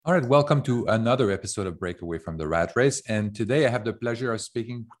All right, welcome to another episode of Breakaway from the Rat Race. And today I have the pleasure of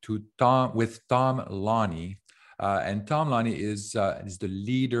speaking to Tom Lonnie. And Tom Lonnie is the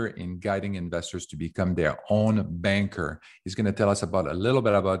leader in guiding investors to become their own banker. He's going to tell us about a little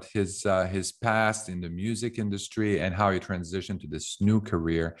bit about his past in the music industry and how he transitioned to this new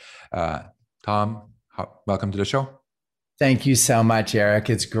career. Tom, welcome to the show. Thank you so much, Eric.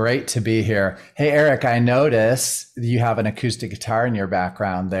 It's great to be here. Hey, Eric, I notice you have an acoustic guitar in your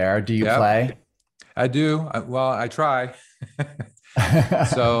background there. Do you Yep, play? I do. Well, I try.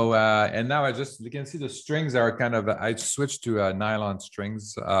 And now you can see the strings are I switched to nylon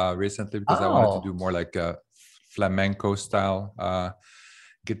strings recently because I wanted to Oh, do more like a flamenco style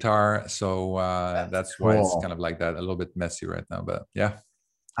guitar. that's That's why it's kind cool. of like that, a little bit messy right now. But yeah.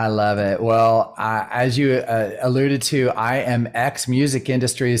 I love it. Well, as you alluded to, I am ex music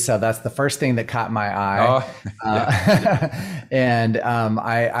industry, so that's the first thing that caught my eye. Oh, yeah. And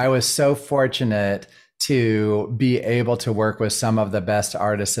I was so fortunate to be able to work with some of the best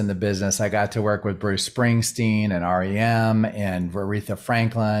artists in the business. I got to work with Bruce Springsteen and REM and Aretha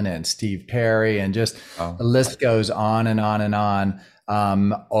Franklin and Steve Perry, and just Oh, the list goes on and on and on.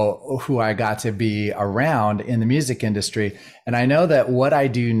 Who I got to be around in the music industry. And I know that what I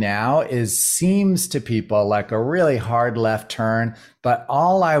do now is seems to people like a really hard left turn, but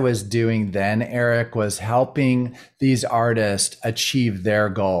all I was doing then, Eric, was helping these artists achieve their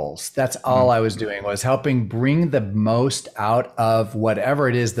goals. That's all mm, I was doing, was helping bring the most out of whatever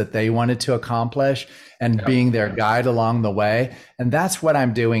it is that they wanted to accomplish and yeah. being their guide along the way. And that's what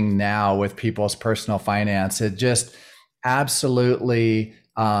I'm doing now with people's personal finance. It just absolutely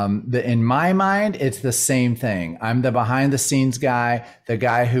in my mind, it's the same thing. I'm the behind the scenes guy, the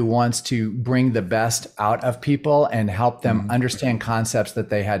guy who wants to bring the best out of people and help them Mhm. understand concepts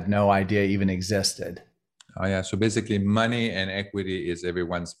that they had no idea even existed. Oh, yeah. So basically, money and equity is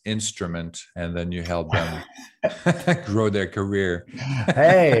everyone's instrument, and then you help them grow their career.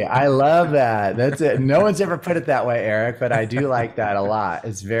 Hey, I love that. That's it. No one's ever put it that way, Eric, but I do like that a lot.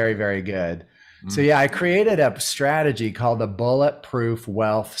 It's very, very good. So Mm, yeah, I created a strategy called the Bulletproof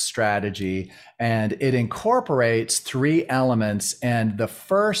Wealth Strategy, and it incorporates three elements. And the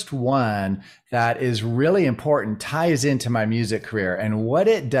first one that is really important ties into my music career. And what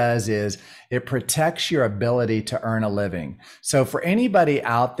it does is it protects your ability to earn a living. So for anybody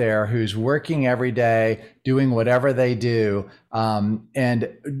out there who's working every day, doing whatever they do, and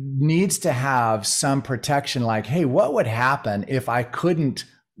needs to have some protection, like, hey, what would happen if I couldn't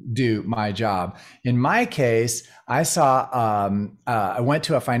do my job? In my case, I went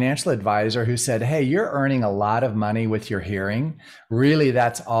to a financial advisor who said, hey, you're earning a lot of money with your hearing. Really,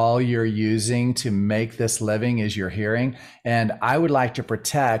 that's all you're using to make this living is your hearing. And I would like to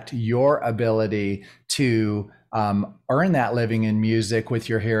protect your ability to earn that living in music with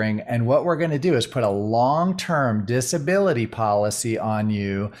your hearing. And what we're going to do is put a long-term disability policy on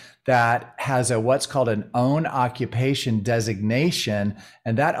you that has a what's called an own occupation designation,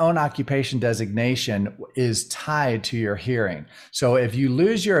 and that own occupation designation is tied to your hearing. So if you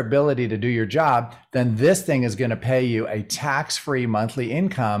lose your ability to do your job, then this thing is going to pay you a tax-free monthly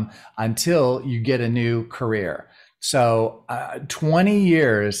income until you get a new career. So 20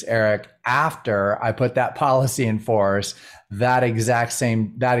 years, Eric, after I put that policy in force, that exact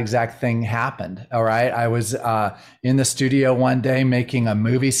thing happened. All right. I was in the studio one day making a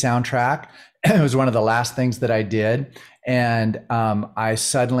movie soundtrack. It was one of the last things that I did. And I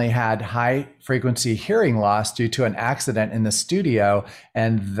suddenly had high frequency hearing loss due to an accident in the studio.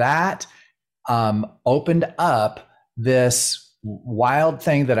 And that opened up this wild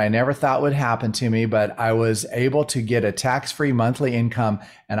thing that I never thought would happen to me, but I was able to get a tax-free monthly income,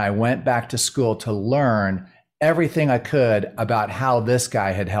 and I went back to school to learn everything I could about how this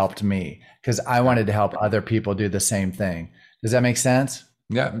guy had helped me because I Yeah. wanted to help other people do the same thing. Does that make sense?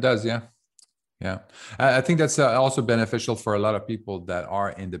 Yeah, it does. Yeah. Yeah, I think that's also beneficial for a lot of people that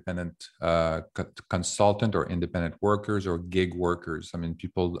are independent consultant or independent workers or gig workers. I mean,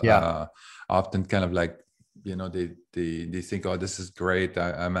 people Yeah, often kind of like, they think, oh, this is great.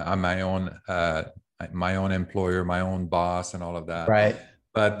 I'm my own employer, my own boss, and all of that. right.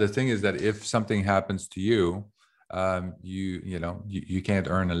 But the thing is that if something happens to you, you can't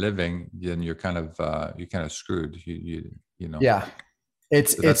earn a living, then you're kind of screwed. Yeah.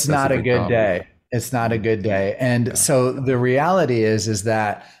 It's So that's it's that's a not a big good problem. day. It's not a Mhm. good day. And Yeah. so the reality is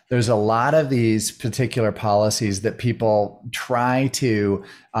that there's a lot of these particular policies that people try to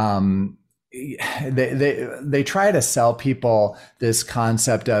they try to sell people this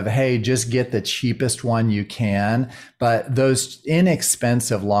concept of, hey, just get the cheapest one you can. But those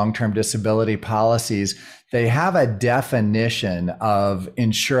inexpensive long-term disability policies, they have a definition of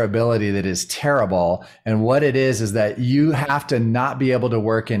insurability that is terrible. And what it is that you have to not be able to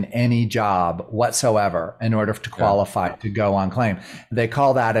work in any job whatsoever in order to qualify to go on claim. They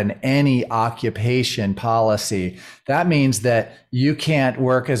call that an any occupation policy. That means that you can't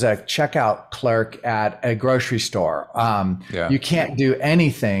work as a checkout clerk at a grocery store. You can't do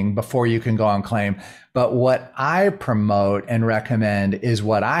anything before you can go on claim. But what I promote and recommend is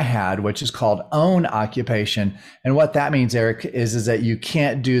what I had, which is called own occupation. And what that means, Eric, is that you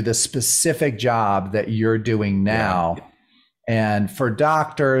can't do the specific job that you're doing now. Yeah. And for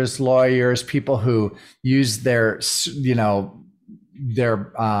doctors, lawyers, people who use their,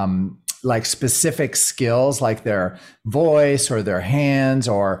 like specific skills, like their voice or their hands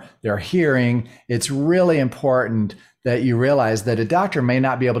or their hearing, it's really important that you realize that a doctor may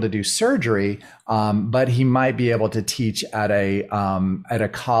not be able to do surgery, but he might be able to teach at a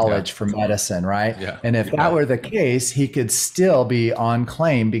college for medicine, right? Yeah. And if that were the case, he could still be on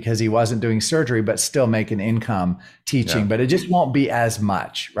claim because he wasn't doing surgery, but still make an income teaching. But it just won't be as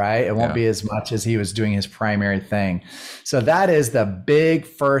much, right? It won't be as much as he was doing his primary thing. So that is the big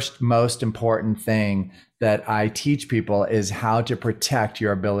first, most important thing that I teach people, is how to protect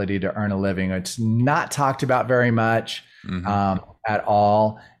your ability to earn a living. It's not talked about very much at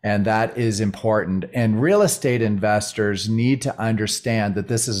all, and that is important. And real estate investors need to understand that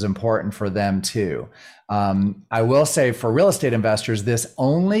this is important for them too. I will say, for real estate investors, this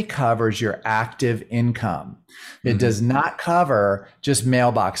only covers your active income. It does not cover just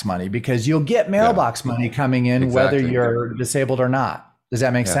mailbox money, because you'll get mailbox money coming in whether you're disabled or not. Does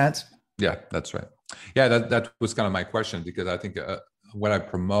that make sense? Yeah, that's right. Yeah, that was kind of my question, because I think what I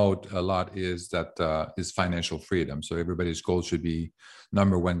promote a lot is that is financial freedom. So everybody's goal should be,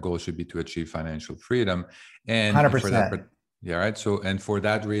 number one goal should be to achieve financial freedom. And 100%. Right. So, and for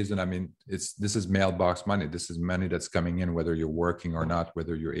that reason, I mean, this is mailbox money. This is money that's coming in, whether you're working or not,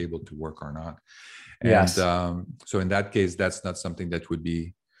 whether you're able to work or not. And so in that case, that's not something that would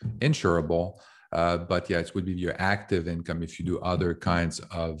be insurable. But it would be your active income. If you do other kinds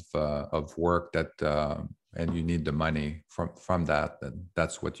of work that and you need the money from that, then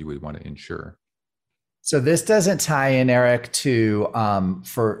that's what you would want to insure. So this doesn't tie in, Eric, to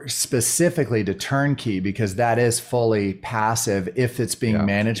for specifically to turnkey, because that is fully passive if it's being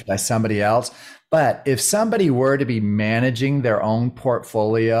managed by somebody else. But if somebody were to be managing their own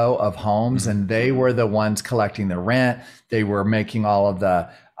portfolio of homes and they were the ones collecting the rent, they were making all of the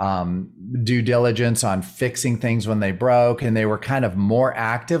due diligence on fixing things when they broke, and they were kind of more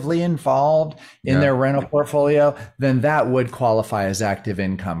actively involved in their rental portfolio, then that would qualify as active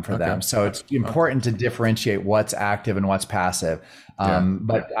income for them. So it's important to differentiate what's active and what's passive.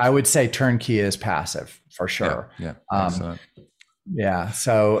 But I would say turnkey is passive for sure.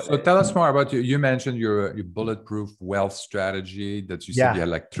 So tell us more about you. You mentioned your bulletproof wealth strategy that you said you had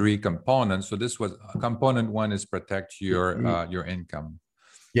like 3 components. So this was component 1 is protect your income.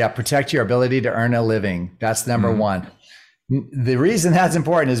 Yeah, protect your ability to earn a living. That's number 1. The reason that's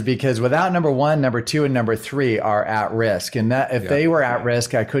important is because without number 1, number 2, and number 3 are at risk. And that if they were at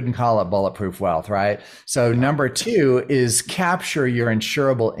risk, I couldn't call it bulletproof wealth, right? So number 2 is capture your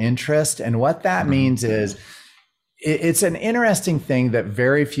insurable interest. And what that means is, it's an interesting thing that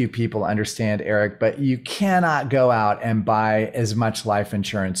very few people understand, Eric, but you cannot go out and buy as much life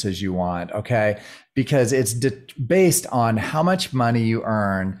insurance as you want, okay? Because it's based on how much money you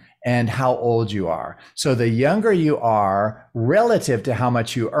earn and how old you are. So the younger you are relative to how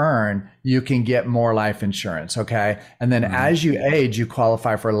much you earn, you can get more life insurance, okay? And then as you age, you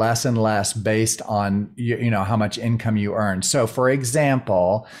qualify for less and less based on how much income you earn. So for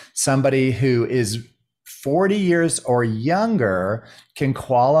example, somebody who is 40 years or younger can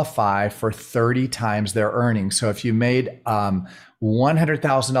qualify for 30 times their earnings. So if you made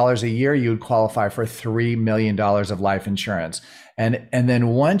 $100,000 a year, you would qualify for $3 million of life insurance. And then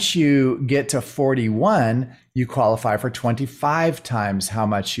once you get to 41, you qualify for 25 times how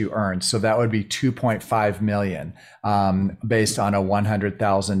much you earn. So that would be 2.5 million based on a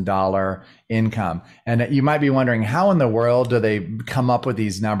 $100,000 income. And you might be wondering, how in the world do they come up with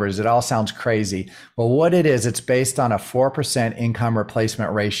these numbers? It all sounds crazy. Well, what it is, it's based on a 4% income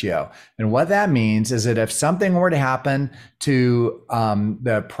replacement ratio. And what that means is that if something were to happen to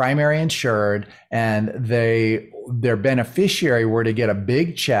the primary insured and their beneficiary were to get a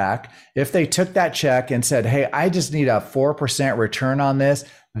big check, if they took that check and said, hey, I just need a 4% return on this,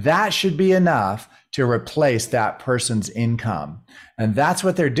 that should be enough to replace that person's income. And that's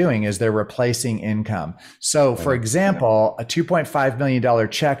what they're doing, is they're replacing income. So for example, a $2.5 million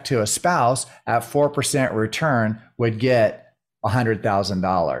check to a spouse at 4% return would get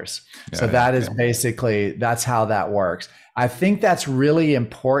 $100,000. So Yeah, that yeah, is basically, that's how that works. I think that's really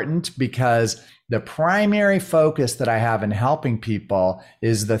important because the primary focus that I have in helping people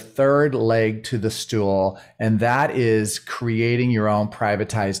is the third leg to the stool, and that is creating your own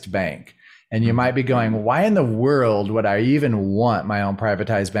privatized bank. And you might be going, why in the world would I even want my own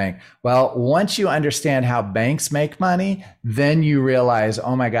privatized bank? Well, once you understand how banks make money, then you realize,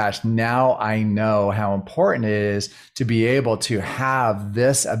 oh my gosh, now I know how important it is to be able to have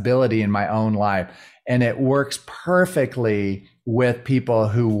this ability in my own life. And it works perfectly with people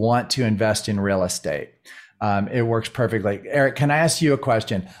who want to invest in real estate. It works perfectly. Eric, can I ask you a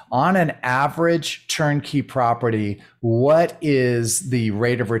question? On an average turnkey property, what is the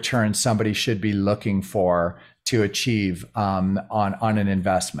rate of return somebody should be looking for to achieve on an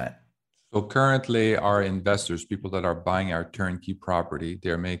investment? So currently our investors, people that are buying our turnkey property,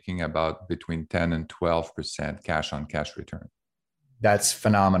 they're making about between 10 and 12% cash on cash return. That's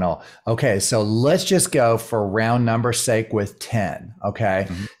phenomenal. Okay, so let's just go for round number sake with 10. Okay.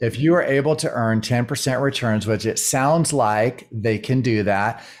 Mm-hmm. If you are able to earn 10% returns, which it sounds like they can do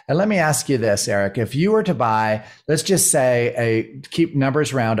that. And let me ask you this, Eric, if you were to buy, let's just say keep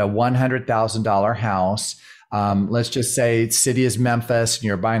numbers around, a $100,000 house. Let's just say city is Memphis and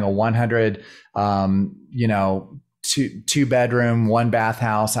you're buying a 100, two bedroom, one bath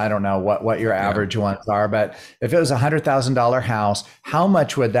house. I don't know what your average ones are, but if it was $100,000 house, how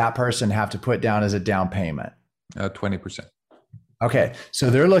much would that person have to put down as a down payment? 20%. Okay.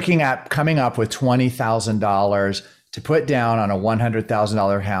 So they're looking at coming up with $20,000 to put down on a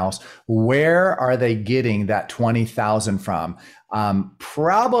 $100,000 house. Where are they getting that $20,000 from?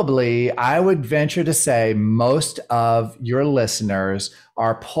 Probably, I would venture to say most of your listeners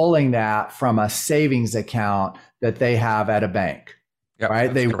are pulling that from a savings account that they have at a bank. Yep,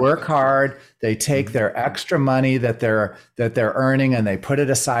 right? They work hard. They take their extra money that they're earning and they put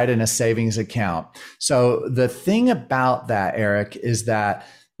it aside in a savings account. So the thing about that, Eric, is that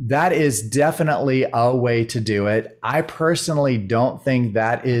is definitely a way to do it. I personally don't think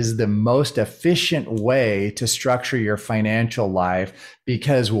that is the most efficient way to structure your financial life,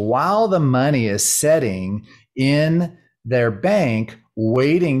 because while the money is sitting in their bank,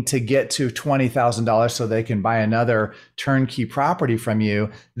 waiting to get to $20,000 so they can buy another turnkey property from you,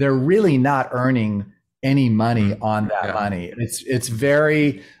 they're really not earning any money on that money. It's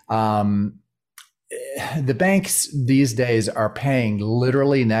very, the banks these days are paying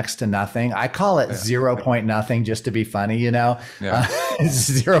literally next to nothing. I call it 0 point nothing just to be funny, it's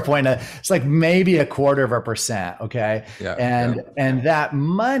 0 point. It's like maybe 1/4%. Okay. And that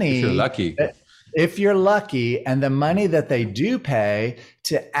money, if you're lucky. If you're lucky, and the money that they do pay,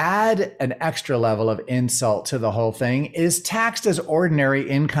 to add an extra level of insult to the whole thing, is taxed as ordinary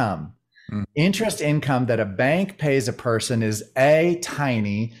income. Interest income that a bank pays a person is A,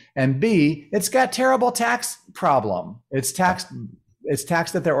 tiny, and B, it's got terrible tax problem. It's taxed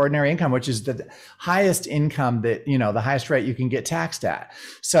at their ordinary income, which is the highest income that, the highest rate you can get taxed at.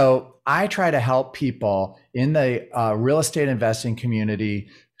 So I try to help people in the real estate investing community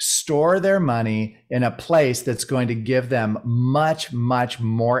store their money in a place that's going to give them much, much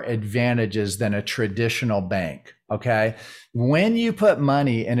more advantages than a traditional bank. Okay. When you put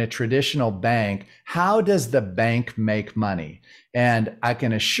money in a traditional bank, how does the bank make money? And I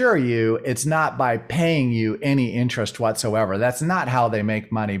can assure you, it's not by paying you any interest whatsoever. That's not how they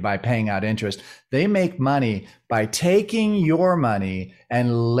make money, by paying out interest. They make money by taking your money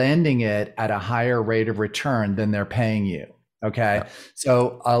and lending it at a higher rate of return than they're paying you. Okay. Yeah.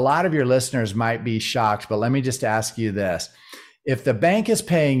 So a lot of your listeners might be shocked, but let me just ask you this. If the bank is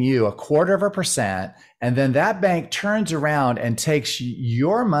paying you 1/4%, and then that bank turns around and takes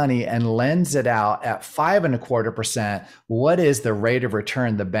your money and lends it out at 5.25%, what is the rate of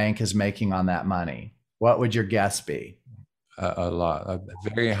return the bank is making on that money? What would your guess be? A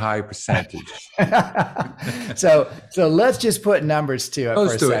very high percentage. So let's just put numbers to it for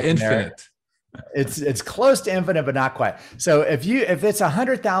a second. Infinite. It's close to infinite, but not quite. So if it's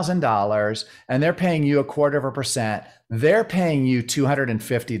 $100,000 and they're paying you 1/4%, they're paying you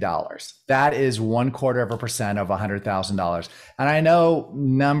 $250. That is 1/4% of $100,000. And I know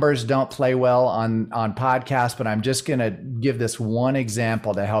numbers don't play well on podcasts, but I'm just going to give this one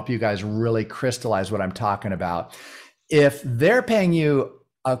example to help you guys really crystallize what I'm talking about. If they're paying you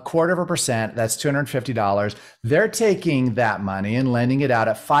 1/4%, that's $250. They're taking that money and lending it out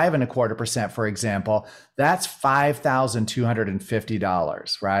at 5.25%, for example. That's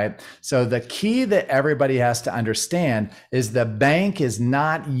 $5,250, right? So the key that everybody has to understand is the bank is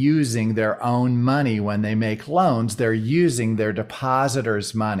not using their own money when they make loans. They're using their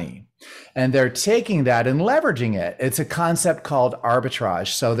depositors' money. And they're taking that and leveraging it. It's a concept called arbitrage.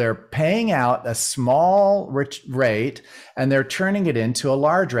 So they're paying out a small rate and they're turning it into a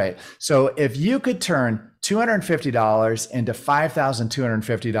large rate. So if you could turn $250 into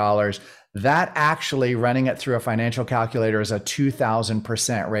 $5,250, that actually, running it through a financial calculator, is a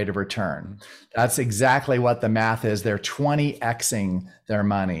 2,000% rate of return. That's exactly what the math is. They're 20xing their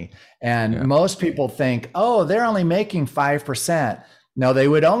money. And most people think, oh, they're only making 5%. No, they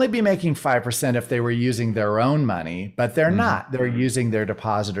would only be making 5% if they were using their own money, but they're not. They're using their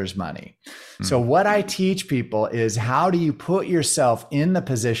depositors' money. So what I teach people is, how do you put yourself in the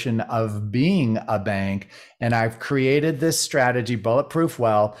position of being a bank? And I've created this strategy, Bulletproof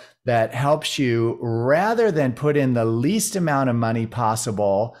Wealth, that helps you, rather than put in the least amount of money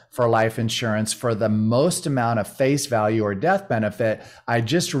possible for life insurance for the most amount of face value or death benefit, I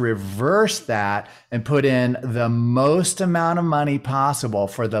just reverse that and put in the most amount of money possible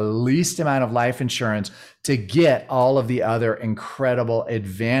for the least amount of life insurance to get all of the other incredible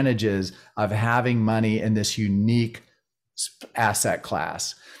advantages of having money in this unique asset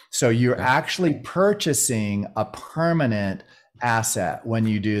class. So you're actually purchasing a permanent asset when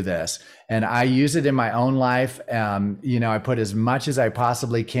you do this. And I use it in my own life. I put as much as I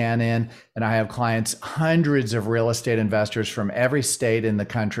possibly can in, and I have clients, hundreds of real estate investors from every state in the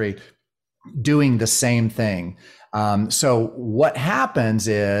country doing the same thing. So what happens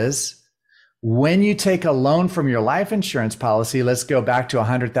is, when you take a loan from your life insurance policy, let's go back to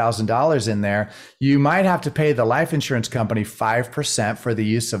 $100,000 in there, you might have to pay the life insurance company 5% for the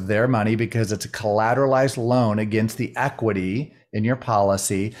use of their money, because it's a collateralized loan against the equity in your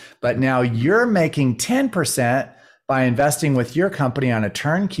policy. But now you're making 10% by investing with your company on a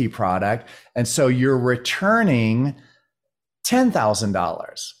turnkey product. And so you're returning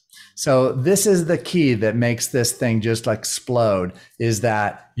 $10,000. So this is the key that makes this thing just explode, is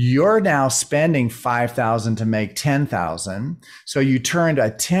that you're now spending $5,000 to make $10,000. So you turned a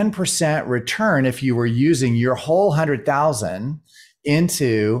 10% return, if you were using your whole $100,000,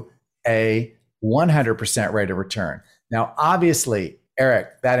 into a 100% rate of return. Now, obviously,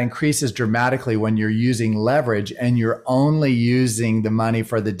 Eric, that increases dramatically when you're using leverage and you're only using the money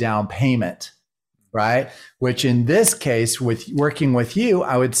for the down payment, right? Which in this case, with working with you,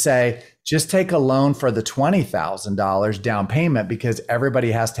 I would say just take a loan for the $20,000 down payment, because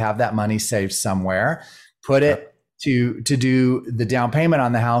everybody has to have that money saved somewhere. Put it to do the down payment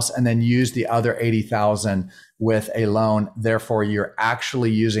on the house, and then use the other $80,000 with a loan. Therefore, you're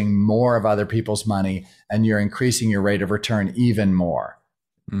actually using more of other people's money, and you're increasing your rate of return even more.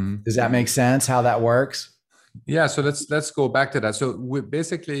 Does that make sense how that works? Yeah. So let's go back to that. So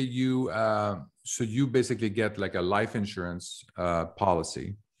basically you get like a life insurance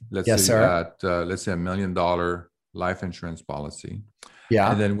policy. Let's say $1 million life insurance policy.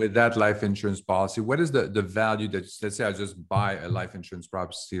 Yeah. And then with that life insurance policy, what is the value that, let's say I just buy a life insurance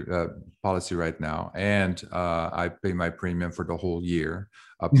policy right now, and I pay my premium for the whole year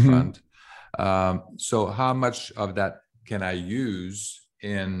upfront. So how much of that can I use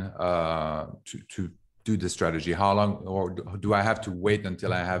in to do the strategy? How long, or do I have to wait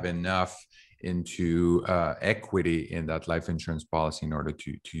until I have enough into equity in that life insurance policy in order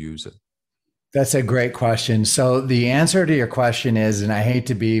to use it? That's a great question. So the answer to your question is, and I hate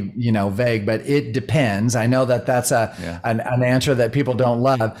to be, vague, but it depends. I know that that's an answer that people don't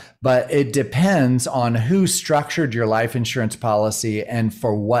love, but it depends on who structured your life insurance policy and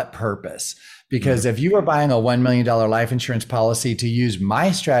for what purpose. Because if you were buying a $1 million life insurance policy to use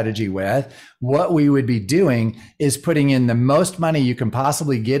my strategy with, what we would be doing is putting in the most money you can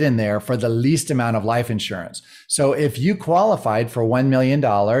possibly get in there for the least amount of life insurance. So if you qualified for $1 million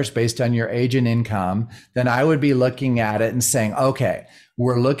based on your age and income, then I would be looking at it and saying, okay,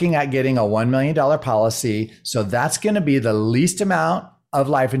 we're looking at getting a $1 million policy. So that's going to be the least amount of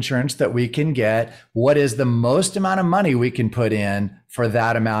life insurance that we can get. What is the most amount of money we can put in for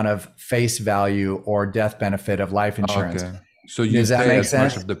that amount of face value or death benefit of life insurance? Okay. So you pay as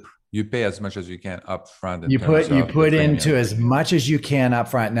much you pay as much as you can up front. You put into as much as you can up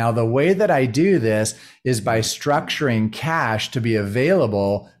front. Now, the way that I do this is by structuring cash to be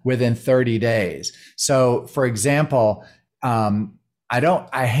available within 30 days. So for example,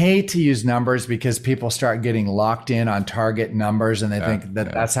 I hate to use numbers because people start getting locked in on target numbers and they think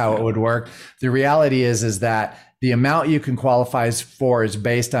that that's how it would work. The reality is that the amount you can qualify for is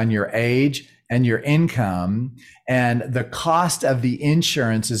based on your age and your income, and the cost of the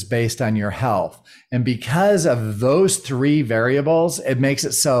insurance is based on your health. And because of those three variables, it makes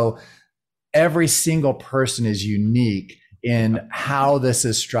it so every single person is unique in how this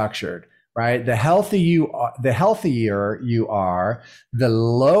is structured. right? The healthier you are, the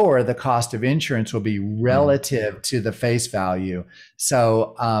lower the cost of insurance will be relative to the face value.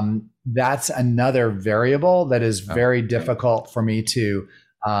 So that's another variable that is very difficult for me to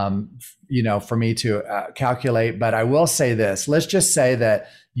calculate. But I will say this: let's just say that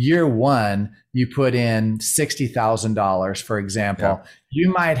year one you put in $60,000, for example. Yeah.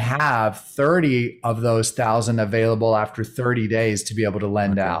 You might have 30 of those thousand available after 30 days to be able to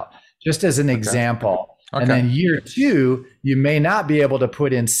lend out, just as an example. And then year two, you may not be able to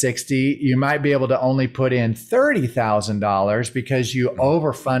put in 60. You might be able to only put in $30,000 because you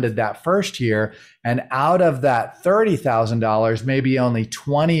overfunded that first year. And out of that $30,000, maybe only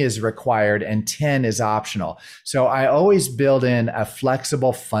 20 is required and 10 is optional. So I always build in a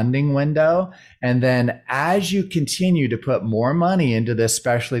flexible funding window. And then as you continue to put more money into this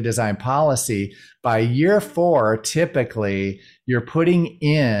specially designed policy, by year four, typically you're putting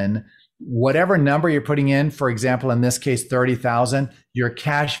in whatever number you're putting in. For example, in this case, 30,000, your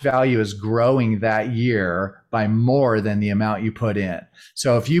cash value is growing that year by more than the amount you put in.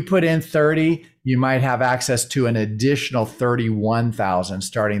 So if you put in 30, you might have access to an additional 31,000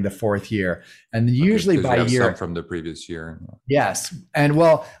 starting the fourth year. And usually by year some from the previous year. Yes. And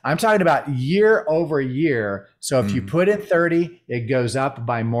well, I'm talking about year over year. So if you put in 30, it goes up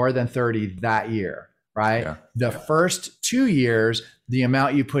by more than 30 that year, right? Yeah. The first 2 years, the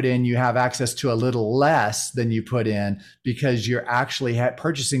amount you put in, you have access to a little less than you put in because you're actually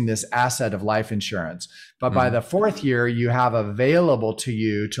purchasing this asset of life insurance. But by the fourth year, you have available to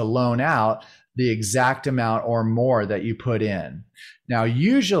you to loan out the exact amount or more that you put in. Now,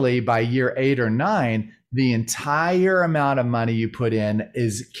 usually by year 8 or 9, the entire amount of money you put in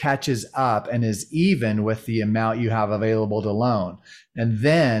catches up and is even with the amount you have available to loan. And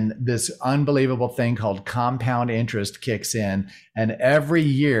then this unbelievable thing called compound interest kicks in. And every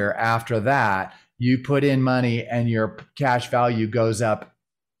year after that, you put in money and your cash value goes up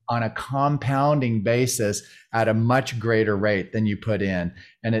on a compounding basis at a much greater rate than you put in.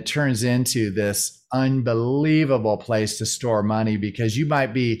 And it turns into this unbelievable place to store money because you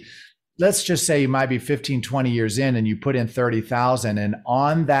might be, let's just say you might be 15, 20 years in and you put in 30,000, and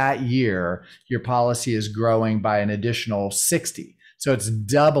on that year, your policy is growing by an additional 60. So it's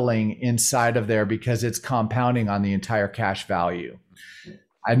doubling inside of there because it's compounding on the entire cash value.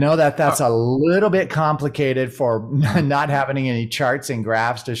 I know that that's a little bit complicated for not having any charts and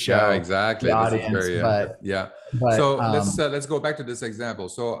graphs to show exactly. the audience, but so let's go back to this example.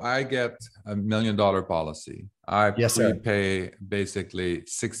 So I get $1 million policy. I prepay basically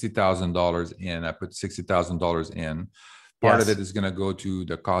 $60,000 in. I put $60,000 in. Part of it is going to go to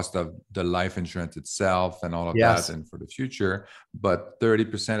the cost of the life insurance itself and all of that, and for the future. But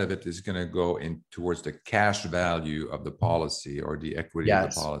 30% of it is going to go in towards the cash value of the policy or the equity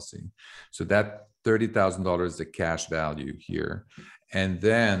of the policy. So that $30,000 is the cash value here. And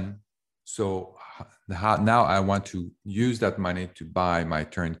then, so now I want to use that money to buy my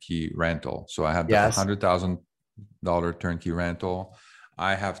turnkey rental. So I have the $100,000 turnkey rental.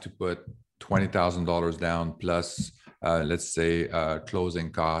 I have to put $20,000 down plus let's say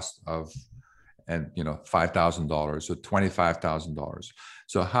closing cost of, and $5,000, so $25,000.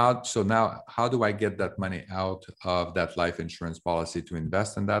 So now how do I get that money out of that life insurance policy to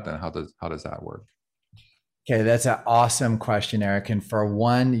invest in that, and how does that work? Okay, that's an awesome question, Eric. And for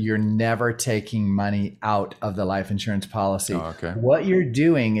one, you're never taking money out of the life insurance policy. What you're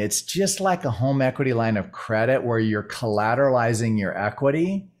doing, it's just like a home equity line of credit where you're collateralizing your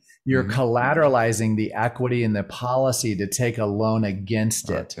equity. You're collateralizing the equity in the policy to take a loan against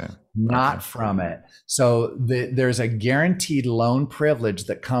it, not from it. So there's a guaranteed loan privilege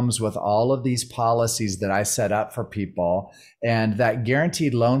that comes with all of these policies that I set up for people. And that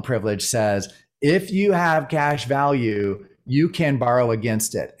guaranteed loan privilege says, if you have cash value, you can borrow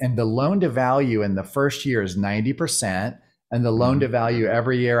against it. And the loan to value in the first year is 90%. And the loan to value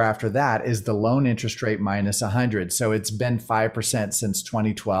every year after that is the loan interest rate minus 100. So it's been 5% since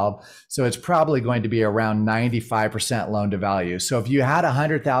 2012. So it's probably going to be around 95% loan to value. So if you had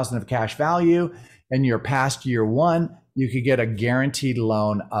 100,000 of cash value in your past year one, you could get a guaranteed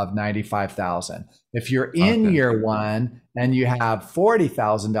loan of 95,000. If you're in year one and you have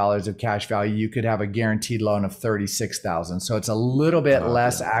 $40,000 of cash value, you could have a guaranteed loan of 36,000. So it's a little bit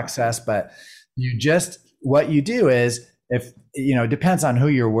less access, but what you do is, if it depends on who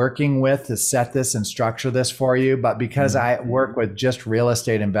you're working with to set this and structure this for you. But because I work with just real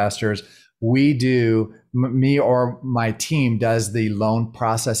estate investors, me or my team does the loan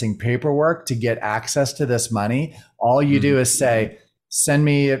processing paperwork to get access to this money. All you do is say, send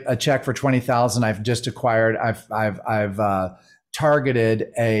me a check for 20,000. I've just acquired. I've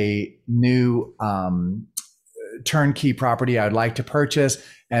targeted a new turnkey property I'd like to purchase,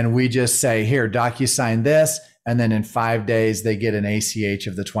 and we just say, here, DocuSign this, and then in 5 days they get an ACH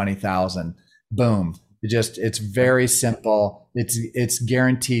of the 20,000. Boom. It's very simple. It's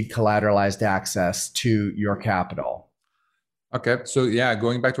guaranteed collateralized access to your capital. Okay, so yeah,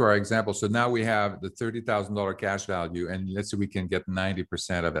 going back to our example, so now we have the $30,000 cash value, and let's say we can get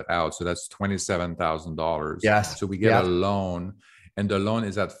 90% of it out, so that's $27,000. Yes. So we get a loan, and the loan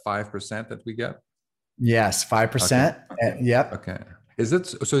is at 5% that we get. Yes, 5%. Okay. Yep. Okay. Is it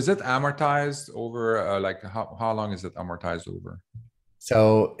amortized over like how long is it amortized over?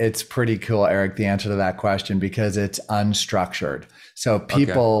 So it's pretty cool, Eric, the answer to that question, because it's unstructured. So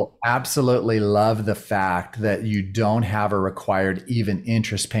people absolutely love the fact that you don't have a required even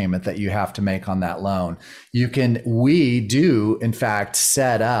interest payment that you have to make on that loan. We do, in fact,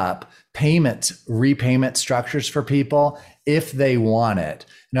 set up repayment structures for people if they want it.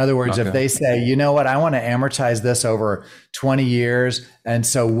 In other words, if they say, you know what, I want to amortize this over 20 years. And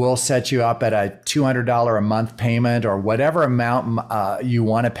so we'll set you up at a $200 a month payment or whatever amount you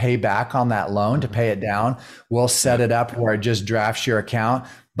want to pay back on that loan to pay it down. We'll set it up where it just drafts your account.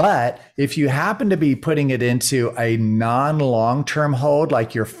 But if you happen to be putting it into a non-long-term hold,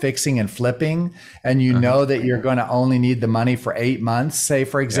 like you're fixing and flipping, and you know that you're going to only need the money for 8 months, say,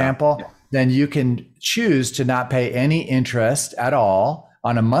 for example, then you can choose to not pay any interest at all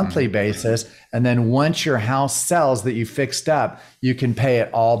on a monthly basis. And then once your house sells that you fixed up, you can pay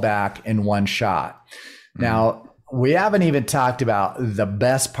it all back in one shot. Now, we haven't even talked about the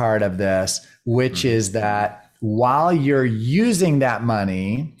best part of this, which is that while you're using that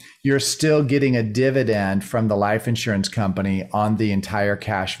money, you're still getting a dividend from the life insurance company on the entire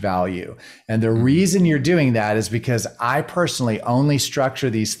cash value. And the reason you're doing that is because I personally only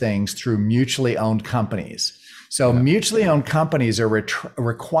structure these things through mutually owned companies. So mutually owned companies are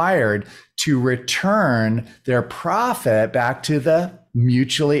required to return their profit back to the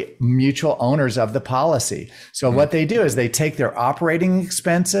mutual owners of the policy. So what they do is they take their operating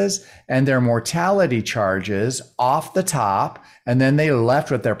expenses and their mortality charges off the top, and then they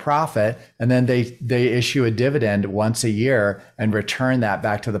left with their profit, and then they issue a dividend once a year and return that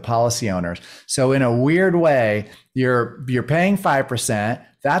back to the policy owners. So in a weird way, you're paying 5%.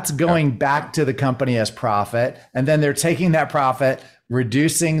 That's going back to the company as profit, and then they're taking that profit,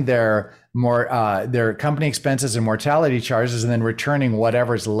 reducing their company expenses and mortality charges, and then returning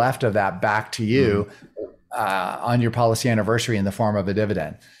whatever's left of that back to you on your policy anniversary in the form of a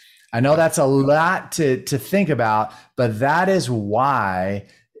dividend. I know that's a lot to think about, but that is why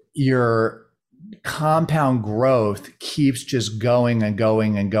your compound growth keeps just going and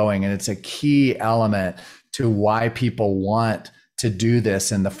going and going, and it's a key element to why people want to do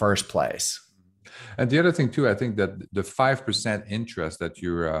this in the first place. And the other thing too, I think that the 5% interest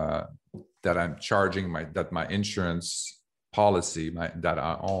that I'm charging my insurance policy that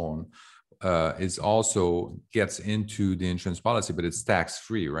I own is also gets into the insurance policy, but it's tax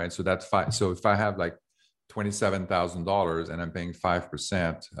free, right? So that's fine. So if I have like $27,000 and I'm paying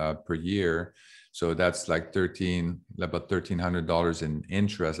 5% per year, so that's like about $1,300 in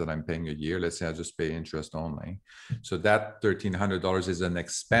interest that I'm paying a year. Let's say I just pay interest only. So that $1,300 is an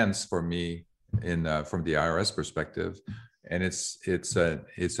expense for me from the IRS perspective, and it's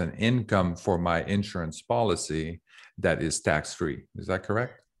an income for my insurance policy that is tax free. Is that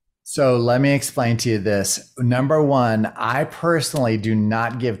correct? So let me explain to you this. Number one, I personally do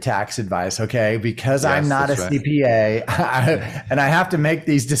not give tax advice, okay? Because I'm not a CPA, and I have to make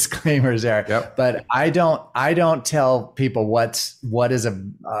these disclaimers there. Yep. But I don't tell people what is a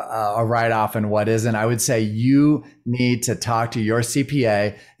write-off and what isn't. I would say you need to talk to your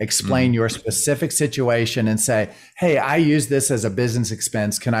CPA, explain your specific situation, and say, hey, I use this as a business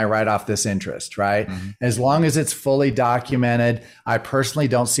expense. Can I write off this interest, right? As long as it's fully documented. I personally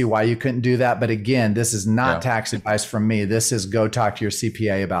don't see why you couldn't do that. But again, this is not tax advice from me. This is go talk to your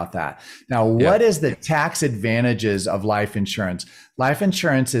CPA about that. Now, what is the tax advantages of life insurance? Life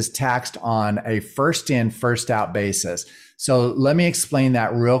insurance is taxed on a first in, first out basis. So let me explain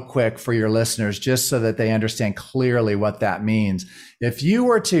that real quick for your listeners, just so that they understand clearly what that means. If you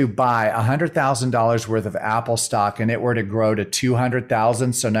were to buy $100,000 worth of Apple stock and it were to grow to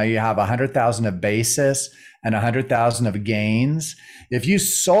 200,000, so now you have 100,000 of basis and 100,000 of gains. If you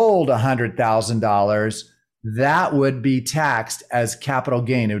sold $100,000, that would be taxed as capital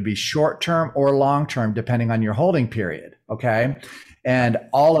gain. It would be short-term or long-term, depending on your holding period. Okay. And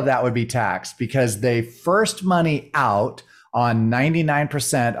all of that would be taxed because they first money out on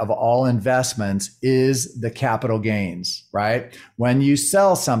 99% of all investments is the capital gains, right? When you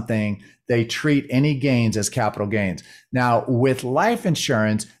sell something, they treat any gains as capital gains. Now, with life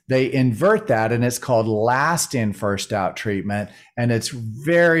insurance, they invert that, and it's called last in, first out treatment. And it's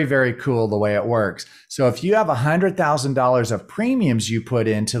very, very cool the way it works. So if you have $100,000 of premiums you put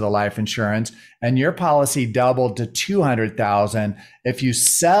into the life insurance and your policy doubled to $200,000, if you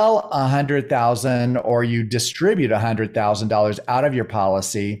sell $100,000 or you distribute $100,000 out of your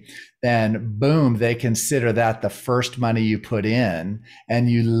policy, then boom, they consider that the first money you put in, and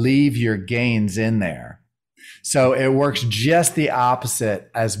you leave your gains in there. So it works just the opposite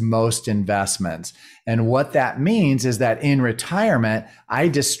as most investments. And what that means is that in retirement, I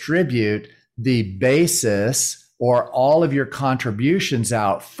distribute the basis or all of your contributions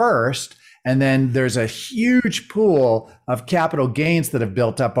out first. And then there's a huge pool of capital gains that have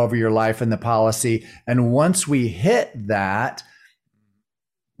built up over your life in the policy. And once we hit that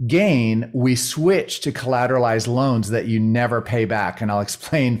gain, we switch to collateralized loans that you never pay back. And I'll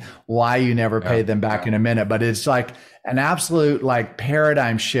explain why you never pay them back in a minute. But it's like an absolute like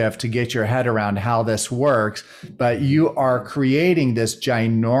paradigm shift to get your head around how this works. But you are creating this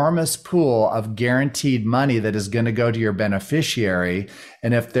ginormous pool of guaranteed money that is going to go to your beneficiary.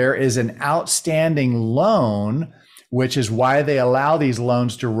 And if there is an outstanding loan, which is why they allow these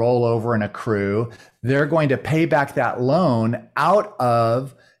loans to roll over and accrue, they're going to pay back that loan out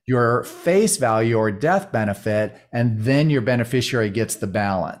of your face value or death benefit, and then your beneficiary gets the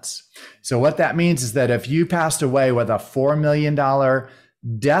balance. So what that means is that if you passed away with a $4 million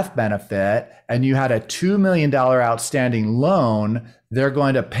death benefit and you had a $2 million outstanding loan, they're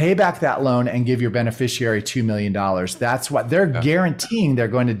going to pay back that loan and give your beneficiary $2 million. That's what they're guaranteeing. They're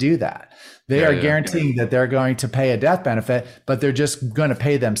going to do that. They are guaranteeing that they're going to pay a death benefit, but they're just going to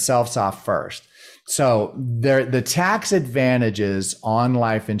pay themselves off first. So the tax advantages on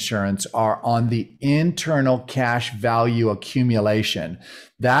life insurance are on the internal cash value accumulation.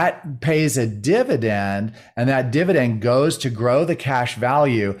 That pays a dividend, and that dividend goes to grow the cash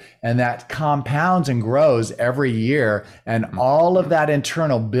value, and that compounds and grows every year. And all of that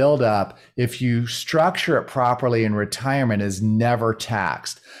internal buildup, if you structure it properly in retirement, is never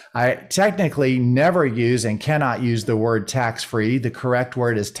taxed. I technically never use and cannot use the word tax-free. The correct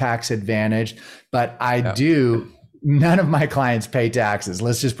word is tax advantaged, but I do. None of my clients pay taxes.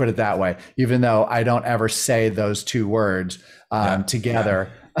 Let's just put it that way, even though I don't ever say those two words together.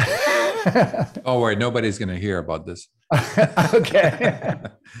 Don't worry, nobody's going to hear about this. Okay.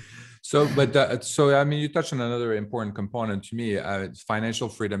 So I mean, you touched on another important component to me. Financial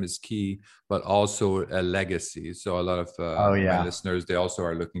freedom is key, but also a legacy. So a lot of my listeners, they also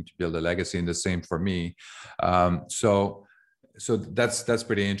are looking to build a legacy, and the same for me. So that's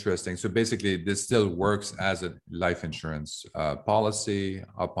pretty interesting. So basically, this still works as a life insurance policy.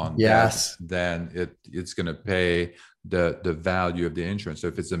 Upon death, then it's going to pay the value of the insurance. So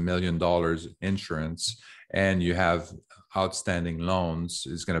if it's $1 million insurance and you have outstanding loans,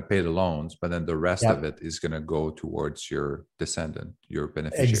 is going to pay the loans, but then the rest of it is going to go towards your descendant, your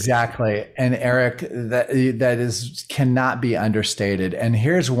beneficiary. Exactly. And Eric, that cannot be understated. And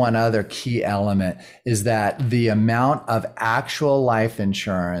here's one other key element, is that the amount of actual life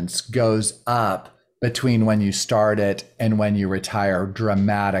insurance goes up between when you start it and when you retire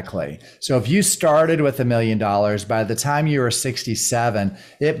dramatically. So if you started with $1 million, by the time you were 67,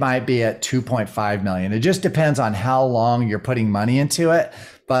 it might be at 2.5 million. It just depends on how long you're putting money into it.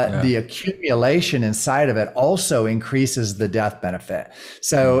 But the accumulation inside of it also increases the death benefit.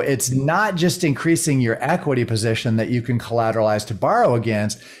 So it's not just increasing your equity position that you can collateralize to borrow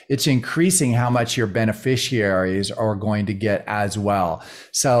against, it's increasing how much your beneficiaries are going to get as well.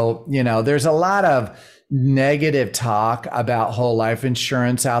 So, there's a lot of negative talk about whole life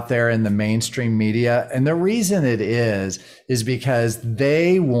insurance out there in the mainstream media. And the reason it is because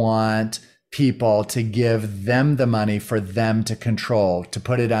they want people to give them the money for them to control, to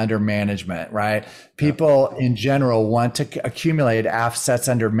put it under management, right? People in general want to accumulate assets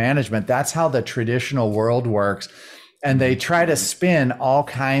under management. That's how the traditional world works. And they try to spin all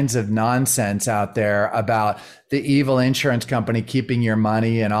kinds of nonsense out there about the evil insurance company keeping your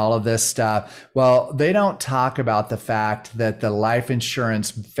money and all of this stuff. Well, they don't talk about the fact that the life insurance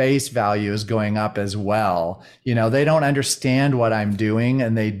face value is going up as well. They don't understand what I'm doing,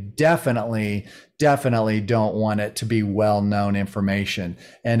 and they definitely don't want it to be well-known information.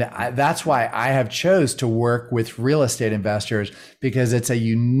 And that's why I have chose to work with real estate investors, because it's a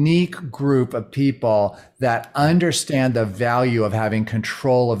unique group of people that understand the value of having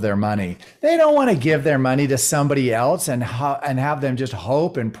control of their money. They don't want to give their money to somebody else and have them just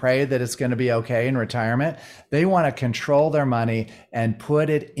hope and pray that it's going to be okay in retirement. They want to control their money and put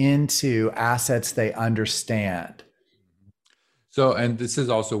it into assets they understand. So, and this is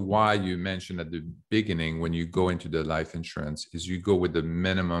also why you mentioned at the beginning, when you go into the life insurance, is you go with the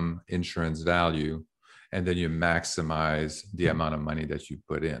minimum insurance value, and then you maximize the amount of money that you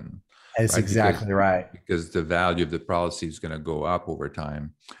put in. That's Right? exactly right. Because the value of the policy is going to go up over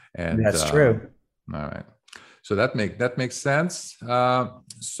time. And That's true. All right. So that makes sense. So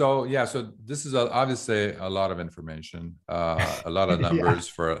this is obviously a lot of information, a lot of numbers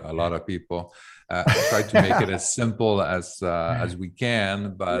for a lot of people. I try to make it as simple as we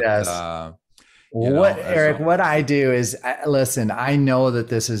can, but yes. Eric, what I do is, listen, I know that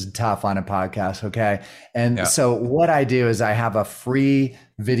this is tough on a podcast, okay? And so what I do is I have a free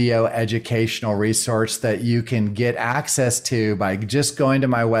video educational resource that you can get access to by just going to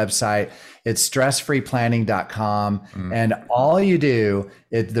my website. It's stressfreeplanning.com. And all you do,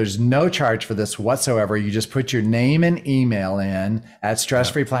 there's no charge for this whatsoever. You just put your name and email in at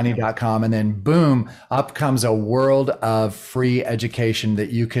stressfreeplanning.com, and then boom, up comes a world of free education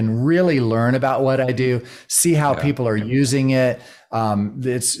that you can really learn about what I do, see how people are using it.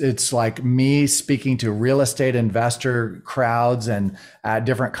 It's like me speaking to real estate investor crowds and at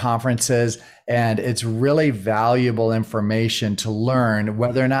different conferences. And it's really valuable information to learn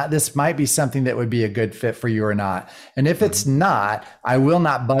whether or not this might be something that would be a good fit for you or not. And if it's not, I will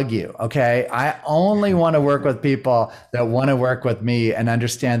not bug you. Okay. I only want to work with people that want to work with me and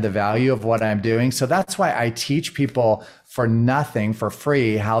understand the value of what I'm doing. So that's why I teach people for nothing, for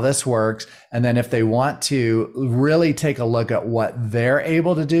free, how this works. And then if they want to really take a look at what they're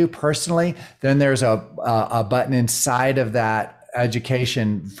able to do personally, then there's a button inside of that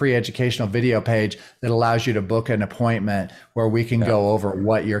free educational video page that allows you to book an appointment where we can go over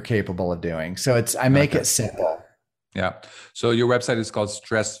what you're capable of doing. So I make it simple. Yeah. So your website is called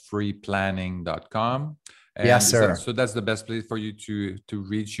stressfreeplanning.com. And yes, sir. So that's the best place for you to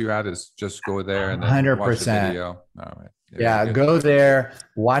reach you at, is just go there and then 100%. watch the video. All right. Yeah, go there,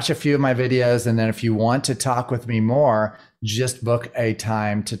 watch a few of my videos, and then if you want to talk with me more, just book a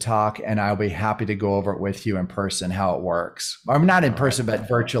time to talk, and I'll be happy to go over it with you in person, how it works. I'm not in person, but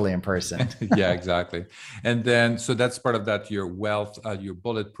virtually in person. Yeah, exactly. And then, so that's part of that, your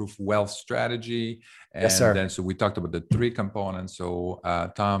bulletproof wealth strategy. And yes, sir. Then, so we talked about the 3 components. So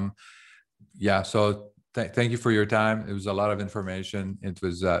Tom, so thank you for your time. It was a lot of information. It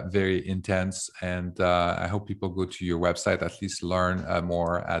was very intense. And I hope people go to your website, at least learn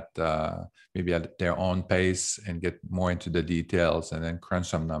more at maybe at their own pace and get more into the details, and then crunch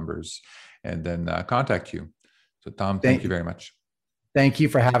some numbers and then contact you. So Tom, thank you very much. Thank you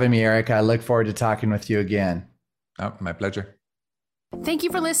for having me, Eric. I look forward to talking with you again. Oh, my pleasure. Thank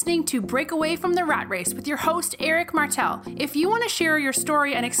you for listening to Break Away from the Rat Race with your host, Eric Martel. If you want to share your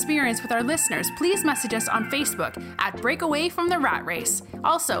story and experience with our listeners, please message us on Facebook at Break Away from the Rat Race.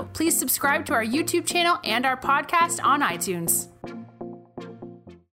 Also, please subscribe to our YouTube channel and our podcast on iTunes.